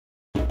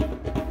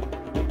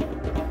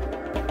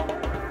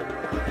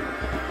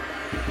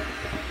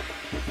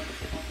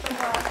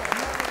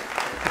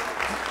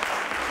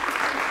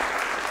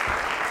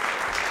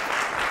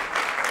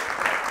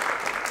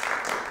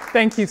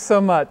Thank you so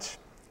much.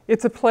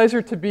 It's a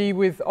pleasure to be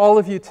with all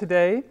of you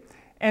today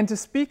and to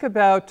speak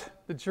about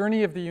the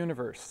journey of the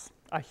universe,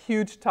 a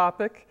huge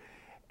topic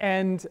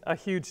and a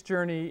huge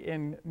journey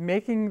in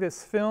making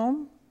this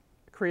film,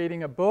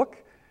 creating a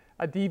book,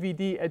 a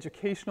DVD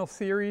educational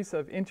series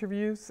of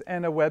interviews,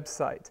 and a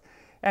website.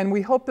 And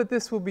we hope that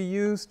this will be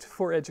used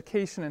for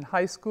education in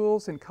high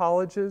schools, in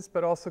colleges,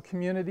 but also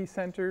community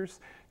centers,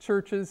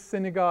 churches,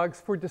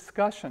 synagogues, for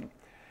discussion,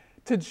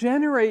 to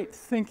generate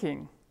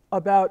thinking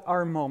about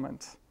our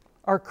moment,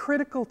 our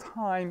critical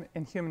time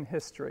in human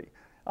history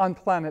on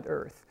planet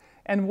Earth,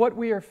 and what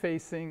we are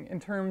facing in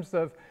terms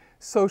of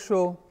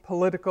social,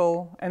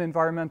 political, and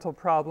environmental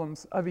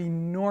problems of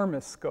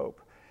enormous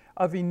scope,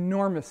 of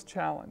enormous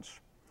challenge.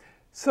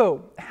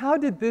 So, how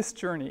did this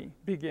journey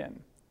begin?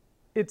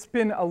 It's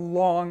been a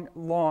long,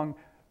 long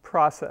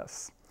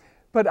process.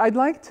 But I'd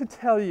like to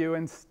tell you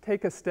and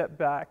take a step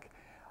back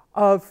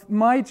of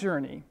my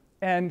journey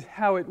and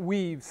how it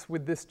weaves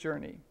with this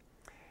journey.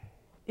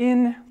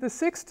 In the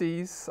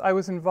 60s, I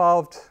was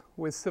involved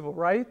with civil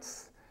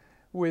rights,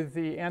 with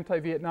the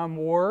anti-Vietnam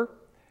War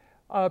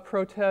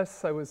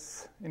protests. I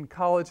was in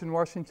college in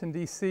Washington,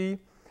 D.C.,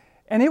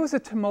 and it was a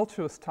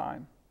tumultuous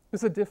time. It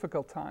was a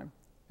difficult time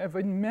of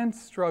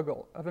immense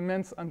struggle, of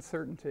immense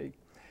uncertainty.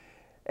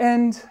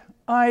 And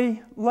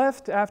I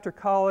left after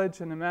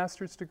college and a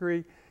master's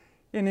degree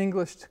in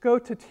English to go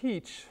to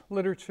teach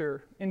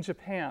literature in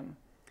Japan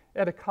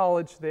at a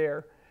college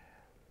there,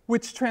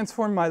 which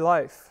transformed my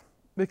life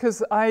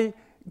because I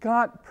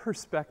got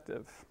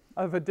perspective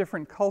of a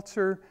different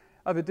culture,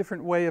 of a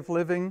different way of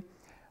living,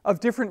 of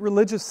different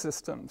religious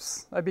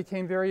systems. I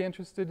became very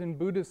interested in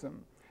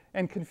Buddhism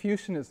and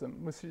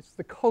Confucianism, which is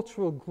the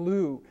cultural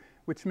glue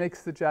which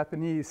makes the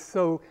Japanese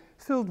so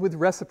filled with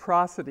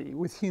reciprocity,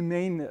 with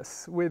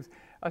humaneness, with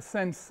a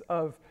sense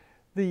of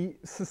the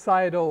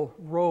societal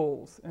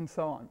roles, and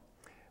so on.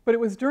 But it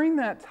was during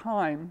that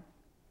time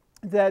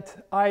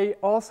that I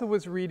also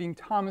was reading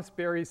Thomas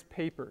Berry's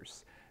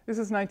papers. This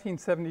is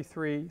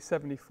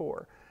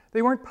 1973-74.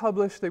 They weren't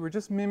published, they were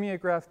just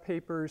mimeograph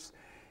papers,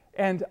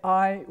 and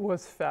I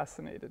was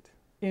fascinated,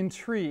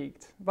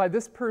 intrigued by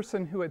this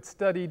person who had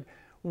studied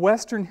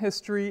Western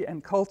history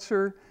and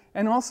culture,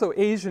 and also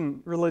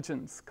Asian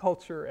religions,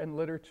 culture, and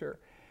literature.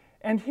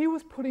 And he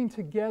was putting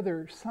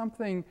together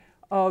something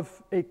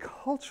of a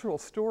cultural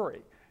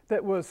story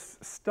that was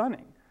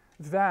stunning,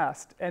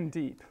 vast, and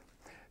deep.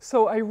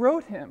 So I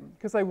wrote him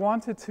because I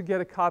wanted to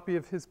get a copy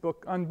of his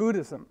book on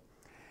Buddhism.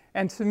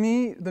 And to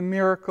me, the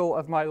miracle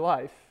of my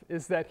life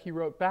is that he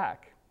wrote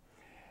back.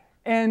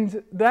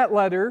 And that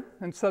letter,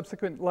 and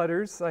subsequent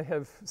letters I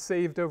have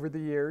saved over the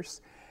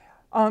years,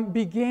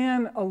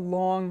 began a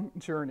long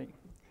journey.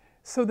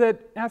 So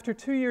that after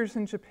 2 years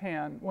in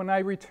Japan, when I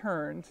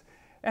returned,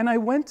 and I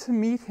went to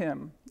meet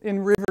him in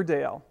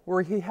Riverdale,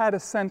 where he had a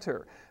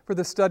center for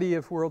the study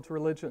of world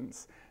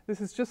religions. This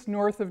is just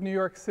north of New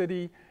York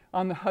City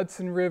on the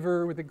Hudson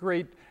River with the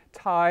great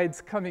tides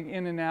coming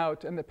in and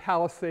out and the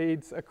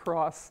Palisades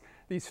across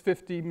these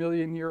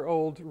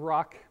 50-million-year-old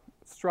rock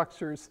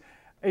structures.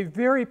 A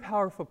very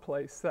powerful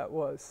place that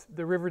was,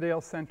 the Riverdale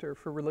Center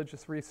for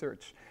Religious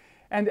Research.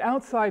 And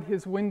outside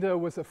his window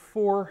was a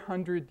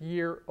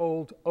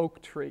 400-year-old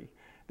oak tree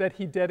that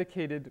he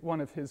dedicated one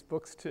of his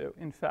books to,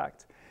 in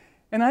fact.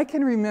 And I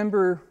can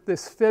remember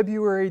this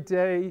February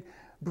day,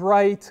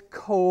 bright,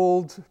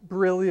 cold,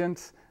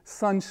 brilliant,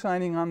 sun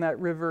shining on that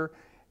river,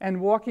 and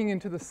walking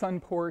into the sun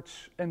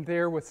porch, and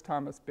there was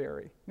Thomas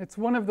Berry. It's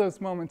one of those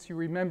moments you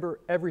remember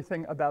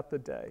everything about the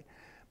day.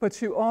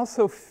 But you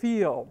also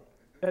feel,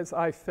 as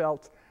I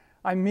felt,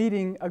 I'm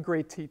meeting a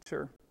great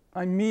teacher.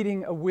 I'm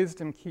meeting a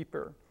wisdom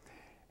keeper.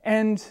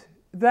 And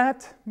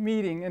that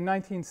meeting in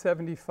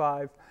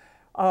 1975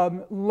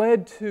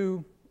 led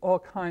to all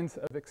kinds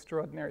of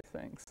extraordinary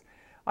things.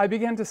 I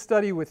began to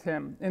study with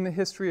him in the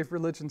History of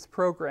Religions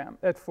program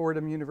at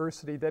Fordham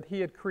University that he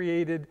had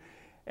created,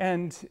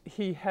 and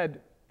he had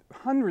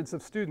hundreds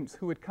of students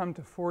who would come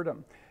to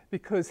Fordham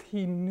because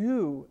he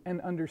knew and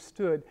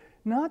understood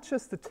not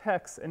just the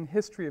texts and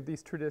history of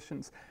these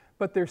traditions,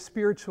 but their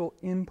spiritual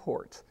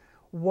import,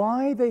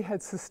 why they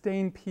had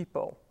sustained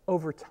people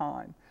over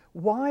time,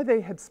 why they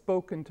had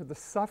spoken to the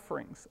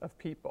sufferings of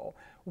people,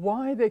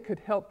 why they could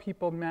help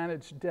people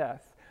manage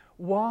death,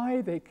 why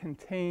they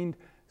contained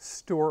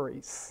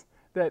stories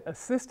that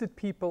assisted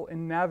people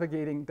in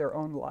navigating their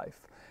own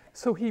life.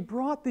 So he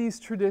brought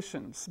these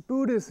traditions,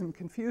 Buddhism,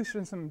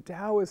 Confucianism,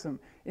 Taoism,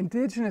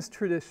 indigenous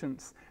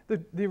traditions,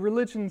 the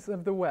religions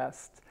of the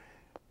West,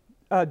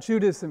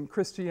 Judaism,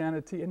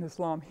 Christianity, and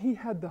Islam. He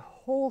had the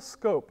whole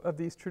scope of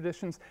these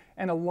traditions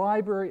and a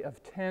library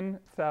of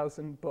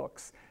 10,000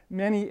 books,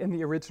 many in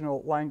the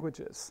original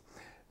languages.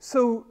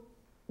 So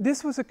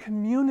this was a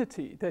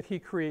community that he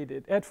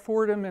created at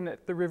Fordham and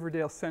at the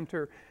Riverdale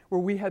Center,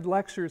 where we had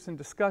lectures and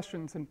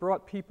discussions and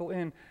brought people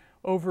in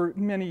over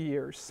many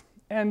years.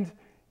 And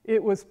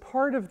it was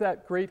part of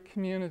that great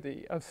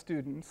community of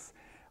students.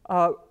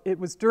 It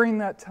was during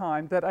that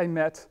time that I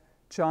met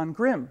John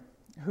Grimm,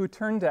 who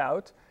turned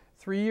out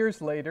 3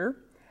 years later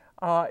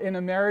in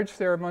a marriage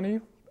ceremony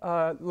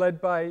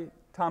led by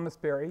Thomas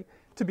Berry,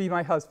 to be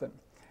my husband.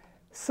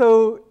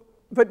 So,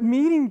 but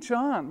meeting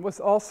John was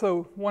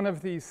also one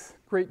of these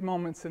great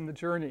moments in the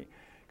journey,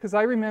 because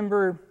I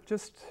remember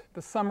just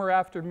the summer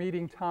after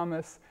meeting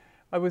Thomas,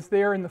 I was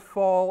there in the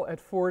fall at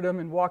Fordham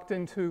and walked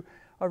into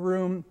a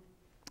room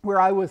where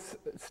I was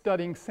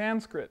studying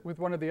Sanskrit with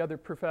one of the other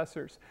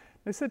professors.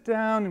 They sit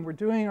down and we're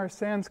doing our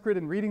Sanskrit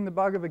and reading the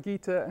Bhagavad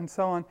Gita and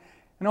so on,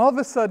 and all of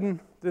a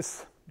sudden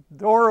this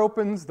door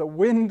opens, the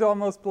wind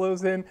almost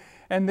blows in,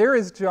 and there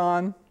is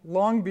John,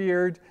 long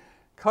beard,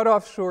 cut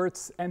off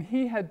shorts, and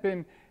he had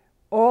been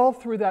all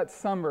through that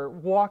summer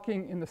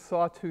walking in the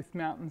Sawtooth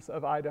Mountains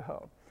of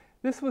Idaho.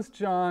 This was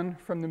John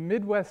from the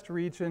Midwest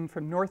region,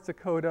 from North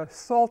Dakota,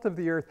 salt of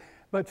the earth,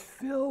 but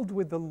filled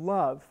with the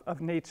love of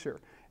nature,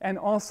 and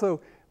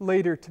also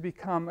later to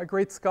become a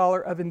great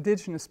scholar of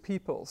indigenous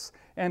peoples,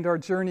 and our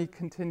journey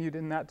continued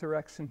in that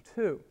direction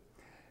too.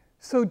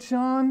 So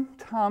John,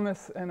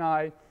 Thomas, and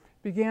I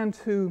began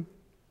to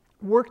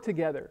work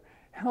together,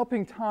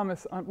 helping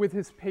Thomas with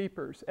his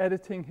papers,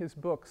 editing his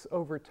books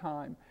over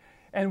time.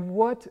 And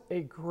what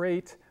a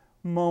great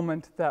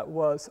moment that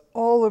was,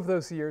 all of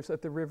those years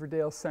at the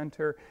Riverdale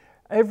Center,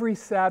 every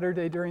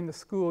Saturday during the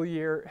school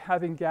year,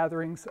 having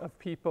gatherings of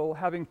people,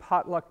 having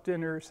potluck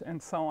dinners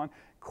and so on,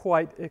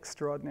 quite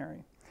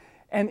extraordinary.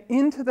 And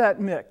into that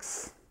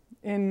mix,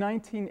 in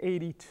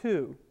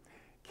 1982,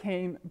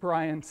 came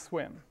Brian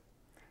Swim.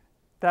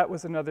 That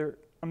was another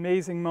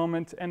amazing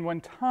moment, and when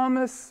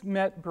Thomas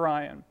met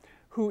Brian,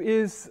 who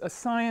is a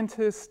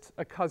scientist,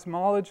 a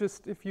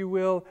cosmologist, if you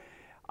will,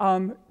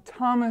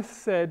 Thomas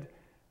said,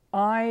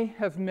 I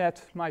have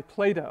met my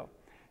Plato,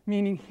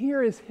 meaning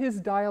here is his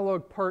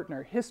dialogue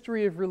partner,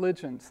 history of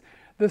religions,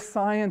 the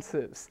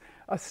sciences,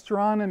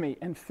 astronomy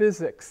and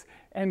physics,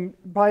 and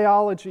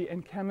biology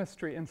and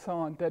chemistry and so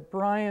on, that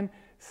Brian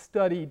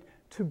studied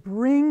to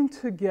bring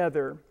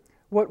together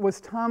what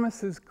was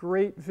Thomas's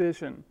great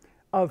vision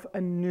of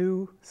a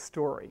new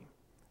story.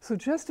 So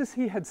just as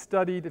he had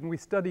studied, and we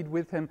studied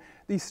with him,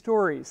 these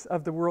stories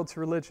of the world's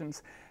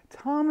religions,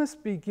 Thomas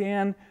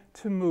began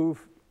to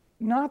move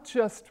not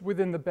just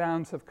within the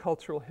bounds of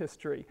cultural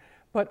history,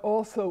 but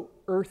also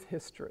earth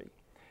history.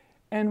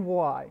 And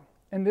why?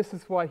 And this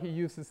is why he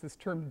uses this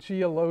term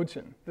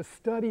geologian, the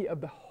study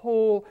of the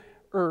whole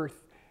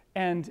earth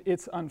and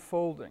its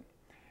unfolding.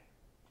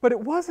 But it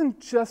wasn't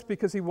just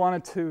because he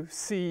wanted to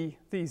see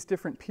these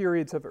different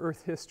periods of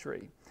earth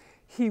history.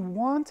 He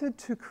wanted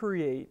to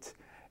create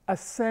a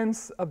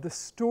sense of the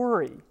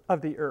story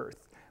of the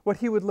earth, what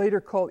he would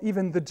later call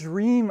even the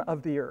dream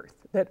of the earth,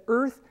 that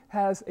earth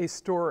has a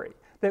story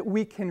that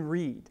we can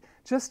read.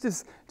 Just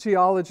as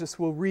geologists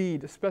will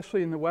read,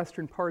 especially in the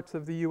western parts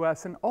of the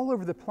US and all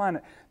over the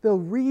planet, they'll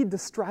read the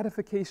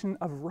stratification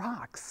of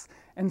rocks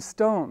and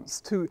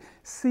stones to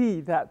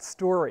see that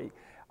story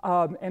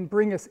and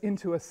bring us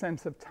into a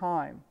sense of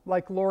time,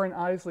 like Loren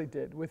Eiseley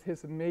did with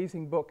his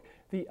amazing book,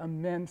 The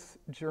Immense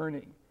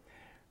Journey.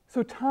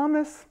 So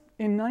Thomas,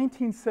 in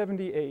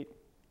 1978,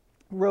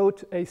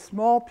 wrote a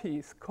small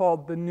piece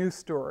called The New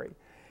Story.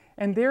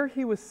 And there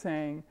he was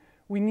saying,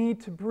 we need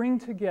to bring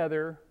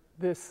together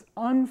this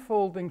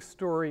unfolding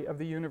story of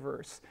the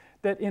universe,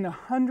 that in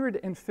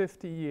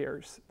 150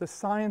 years, the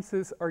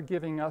sciences are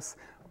giving us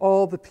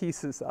all the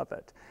pieces of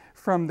it,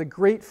 from the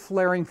great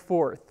flaring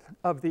forth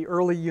of the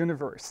early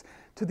universe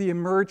to the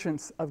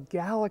emergence of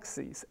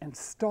galaxies and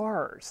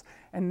stars.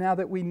 And now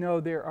that we know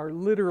there are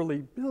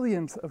literally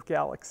billions of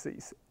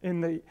galaxies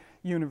in the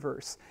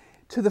universe,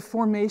 to the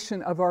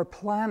formation of our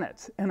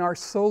planet and our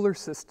solar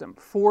system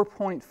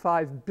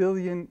 4.5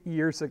 billion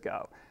years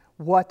ago.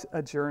 What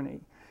a journey.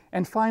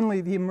 And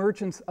finally, the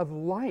emergence of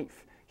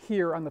life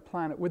here on the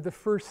planet with the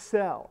first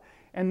cell,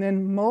 and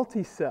then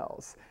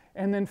multi-cells,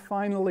 and then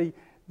finally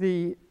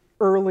the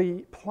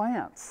early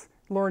plants.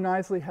 Loren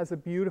Eiseley has a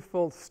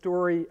beautiful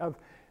story of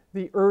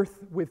the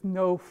earth with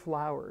no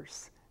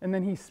flowers. And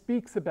then he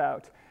speaks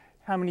about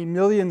how many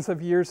millions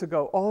of years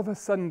ago, all of a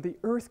sudden, the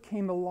earth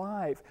came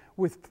alive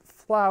with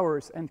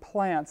flowers and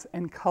plants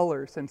and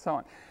colors and so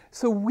on.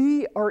 So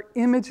we are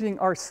imaging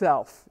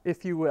ourselves,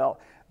 if you will,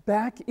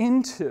 back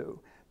into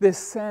this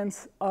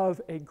sense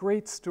of a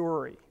great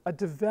story, a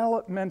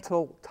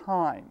developmental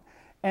time,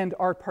 and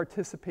our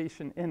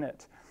participation in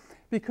it.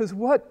 Because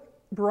what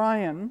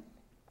Brian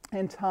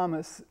and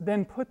Thomas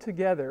then put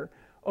together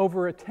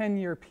over a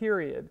 10-year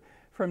period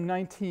from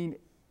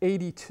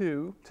 1982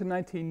 to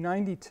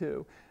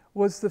 1992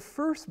 was the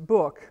first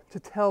book to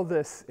tell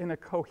this in a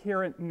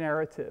coherent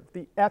narrative,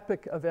 the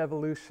epic of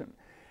evolution.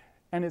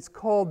 And it's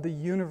called The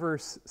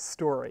Universe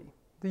Story.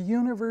 The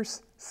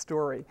Universe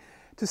Story.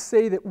 To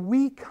say that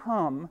we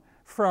come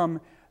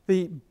from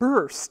the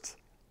burst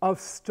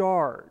of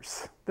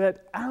stars,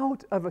 that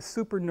out of a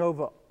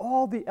supernova,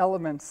 all the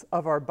elements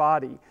of our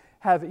body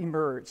have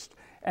emerged,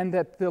 and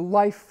that the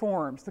life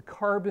forms, the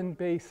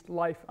carbon-based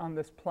life on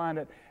this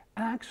planet,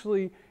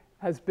 actually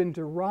has been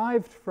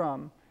derived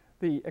from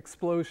the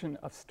explosion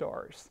of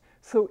stars.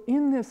 So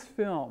in this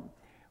film,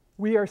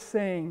 we are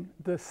saying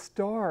the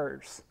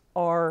stars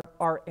are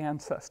our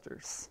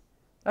ancestors.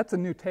 That's a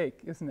new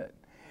take, isn't it?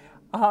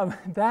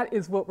 That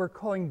is what we're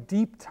calling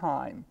deep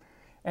time.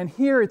 And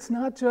here it's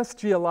not just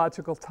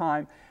geological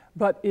time,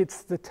 but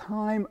it's the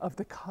time of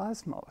the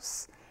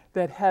cosmos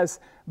that has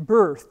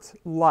birthed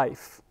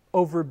life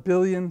over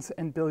billions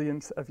and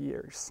billions of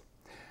years.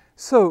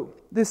 So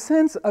the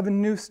sense of a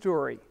new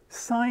story,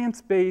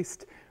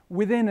 science-based,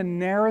 within a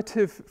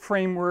narrative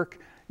framework,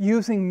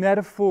 using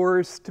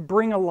metaphors to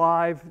bring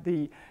alive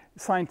the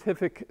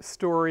scientific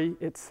story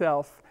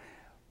itself.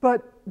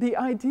 But the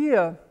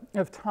idea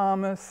of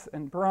Thomas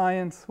and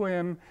Brian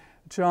Swim,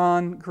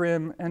 John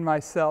Grimm, and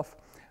myself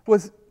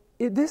was,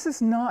 this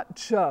is not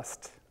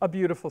just a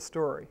beautiful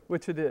story,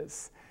 which it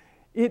is.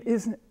 It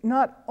is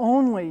not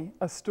only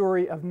a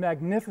story of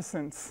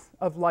magnificence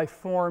of life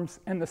forms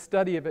and the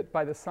study of it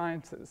by the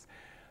sciences,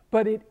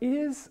 but it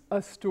is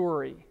a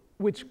story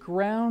which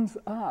grounds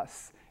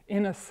us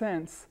in a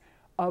sense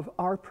of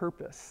our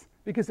purpose,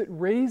 because it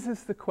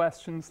raises the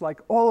questions,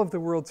 like all of the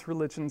world's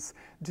religions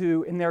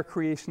do in their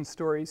creation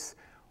stories.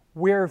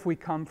 Where have we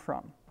come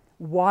from?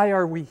 Why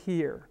are we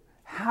here?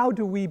 How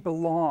do we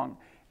belong?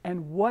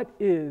 And what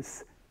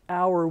is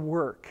our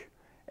work?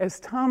 As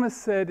Thomas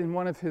said in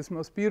one of his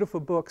most beautiful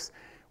books,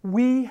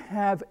 we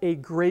have a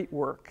great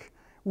work.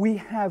 We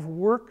have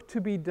work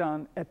to be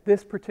done at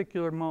this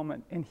particular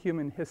moment in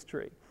human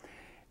history.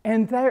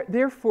 And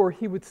therefore,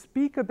 he would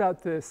speak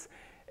about this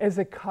as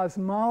a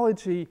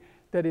cosmology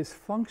that is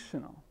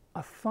functional,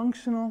 a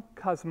functional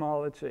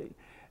cosmology.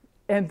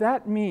 And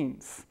that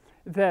means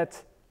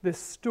that the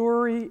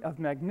story of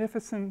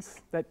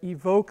magnificence that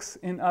evokes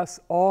in us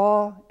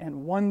awe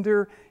and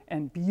wonder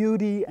and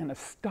beauty and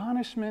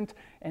astonishment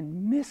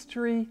and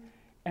mystery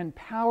and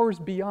powers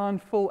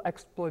beyond full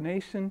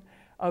explanation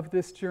of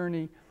this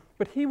journey.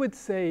 But he would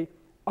say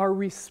our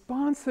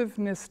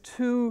responsiveness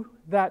to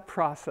that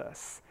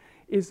process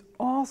is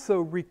also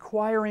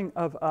requiring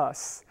of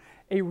us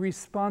a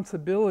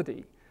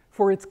responsibility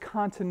for its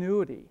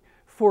continuity,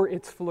 for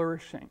its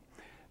flourishing.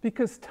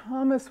 Because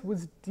Thomas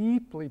was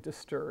deeply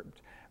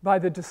disturbed by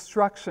the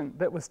destruction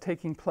that was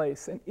taking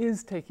place and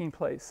is taking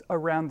place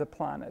around the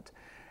planet.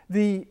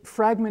 The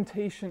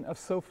fragmentation of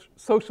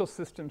social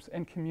systems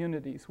and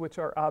communities, which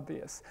are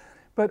obvious,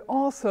 but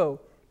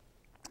also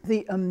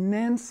the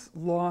immense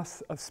loss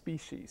of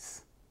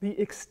species, the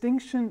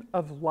extinction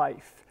of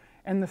life,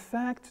 and the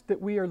fact that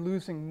we are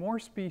losing more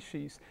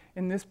species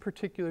in this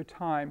particular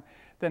time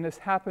than has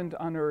happened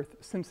on Earth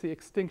since the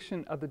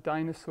extinction of the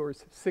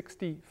dinosaurs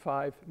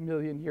 65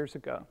 million years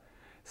ago.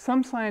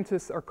 Some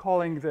scientists are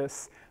calling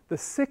this the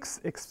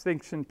sixth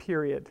extinction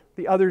period,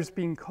 the others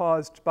being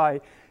caused by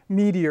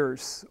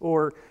meteors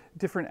or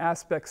different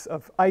aspects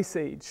of ice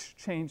age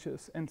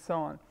changes and so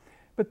on.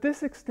 But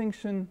this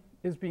extinction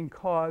is being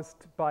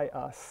caused by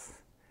us.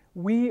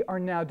 We are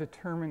now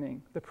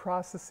determining the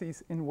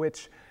processes in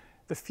which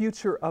the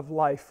future of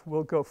life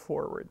will go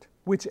forward,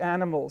 which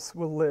animals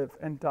will live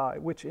and die,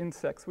 which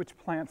insects, which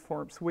plant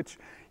forms, which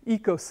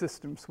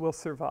ecosystems will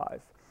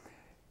survive.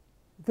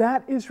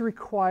 That is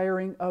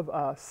requiring of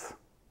us,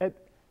 at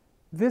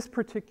this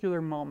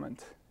particular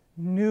moment,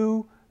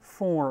 new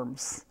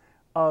forms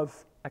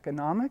of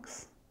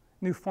economics,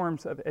 new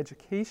forms of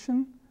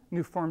education,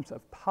 new forms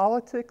of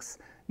politics,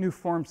 new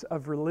forms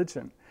of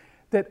religion,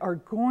 that are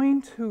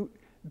going to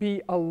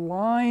be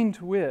aligned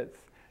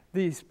with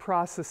these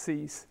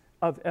processes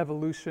of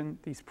evolution,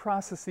 these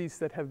processes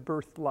that have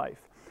birthed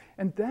life.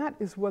 And that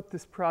is what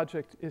this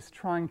project is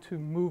trying to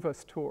move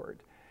us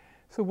toward.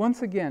 So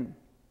once again,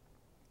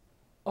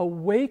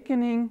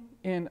 awakening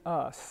in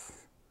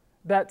us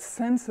that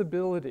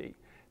sensibility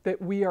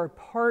that we are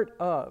part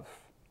of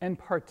and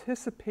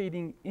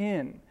participating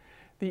in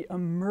the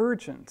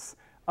emergence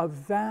of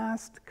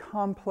vast,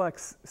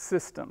 complex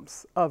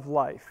systems of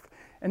life,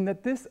 and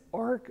that this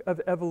arc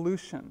of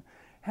evolution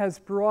has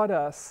brought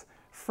us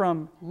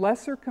from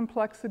lesser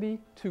complexity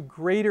to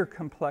greater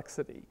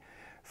complexity,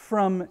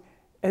 from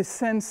a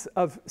sense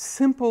of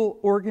simple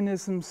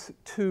organisms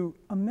to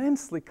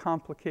immensely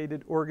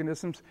complicated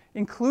organisms,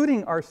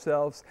 including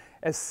ourselves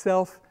as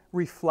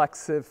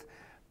self-reflexive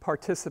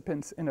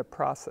participants in a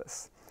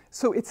process.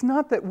 So it's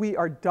not that we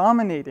are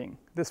dominating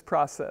this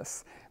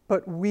process,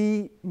 but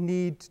we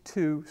need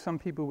to, some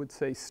people would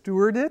say,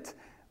 steward it,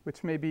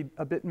 which may be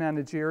a bit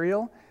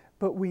managerial,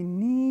 but we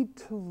need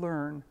to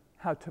learn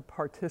how to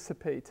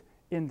participate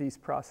in these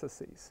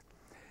processes.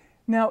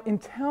 Now, in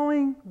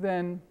telling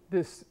then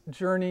this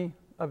journey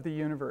of the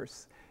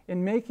universe,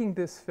 in making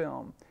this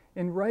film,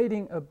 in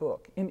writing a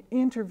book, in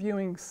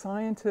interviewing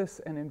scientists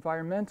and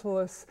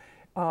environmentalists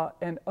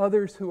and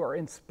others who are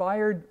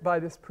inspired by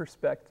this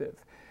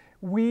perspective,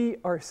 we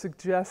are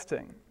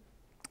suggesting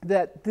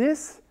that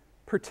this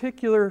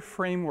particular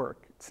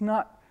framework, it's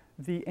not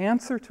the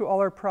answer to all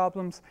our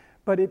problems,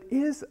 but it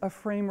is a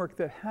framework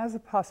that has a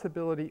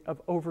possibility of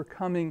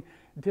overcoming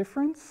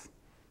difference,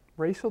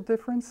 racial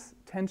difference,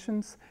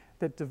 tensions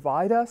that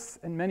divide us,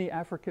 and many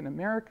African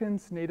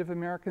Americans, Native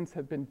Americans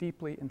have been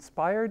deeply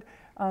inspired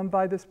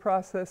by this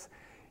process.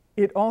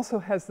 It also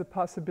has the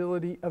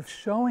possibility of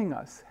showing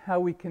us how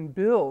we can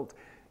build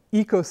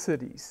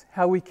eco-cities,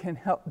 how we can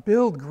help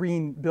build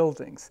green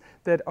buildings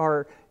that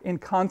are in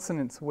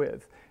consonance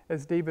with,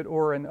 as David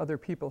Orr and other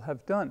people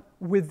have done,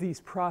 with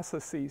these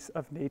processes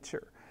of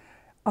nature.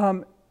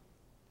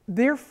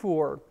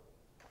 Therefore,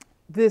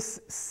 this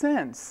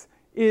sense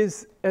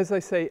is, as I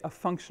say, a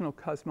functional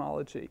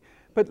cosmology.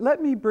 But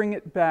let me bring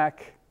it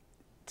back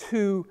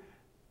to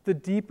the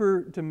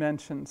deeper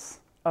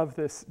dimensions of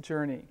this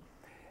journey.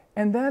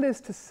 And that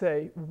is to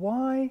say,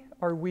 why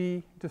are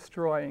we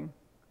destroying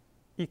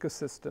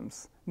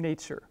ecosystems,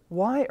 nature?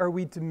 Why are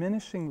we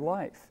diminishing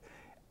life?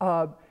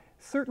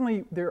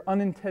 Certainly, there are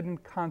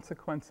unintended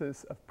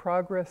consequences of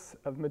progress,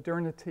 of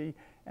modernity,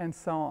 and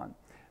so on.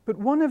 But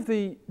one of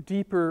the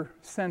deeper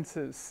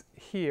senses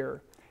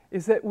here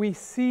is that we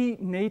see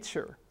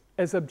nature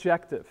as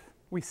objective.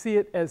 We see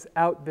it as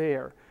out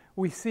there.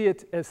 We see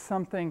it as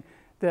something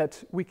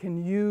that we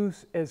can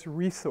use as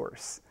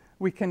resource.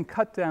 We can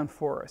cut down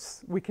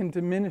forests. We can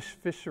diminish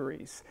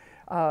fisheries.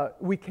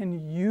 We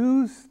can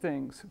use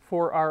things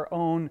for our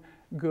own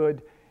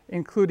good,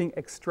 including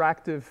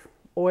extractive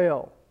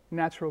oil,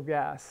 natural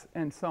gas,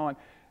 and so on,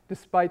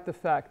 despite the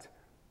fact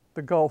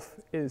the Gulf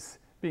is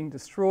being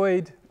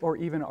destroyed, or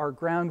even our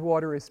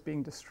groundwater is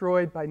being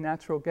destroyed by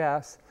natural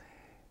gas.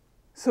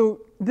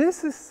 So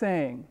this is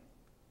saying,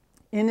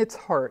 in its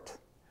heart,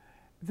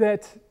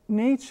 that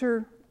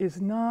nature is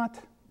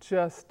not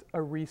just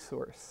a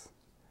resource.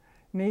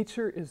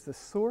 Nature is the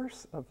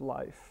source of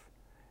life.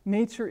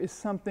 Nature is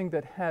something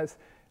that has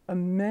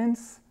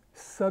immense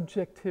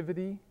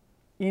subjectivity,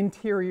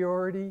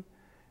 interiority,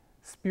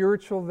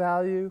 spiritual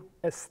value,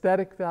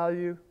 aesthetic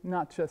value,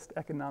 not just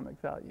economic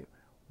value.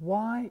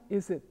 Why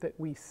is it that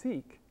we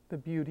seek the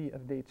beauty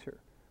of nature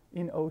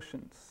in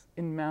oceans,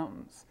 in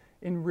mountains,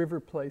 in river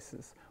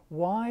places?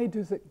 Why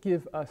does it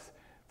give us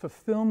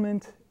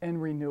fulfillment and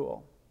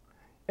renewal?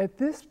 At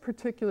this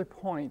particular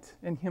point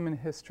in human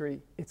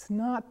history, it's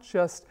not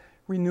just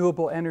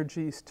renewable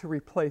energies to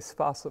replace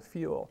fossil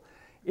fuel.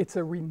 It's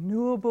a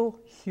renewable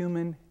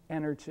human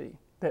energy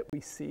that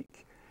we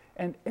seek.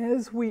 And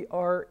as we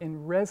are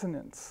in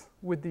resonance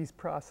with these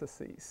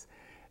processes,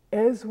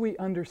 as we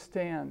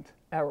understand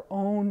our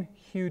own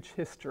huge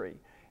history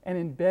and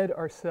embed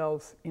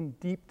ourselves in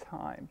deep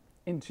time,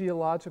 in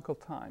geological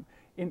time,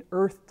 in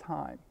earth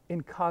time,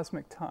 in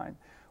cosmic time,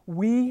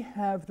 we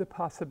have the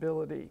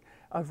possibility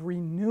of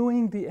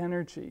renewing the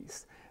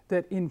energies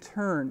that in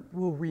turn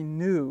will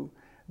renew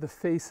the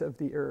face of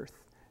the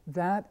earth.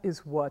 That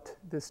is what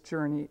this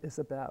journey is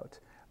about,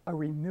 a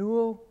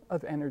renewal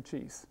of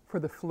energies for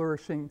the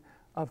flourishing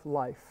of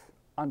life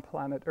on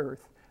planet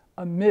Earth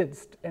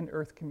amidst an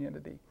Earth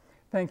community.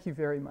 Thank you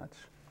very much.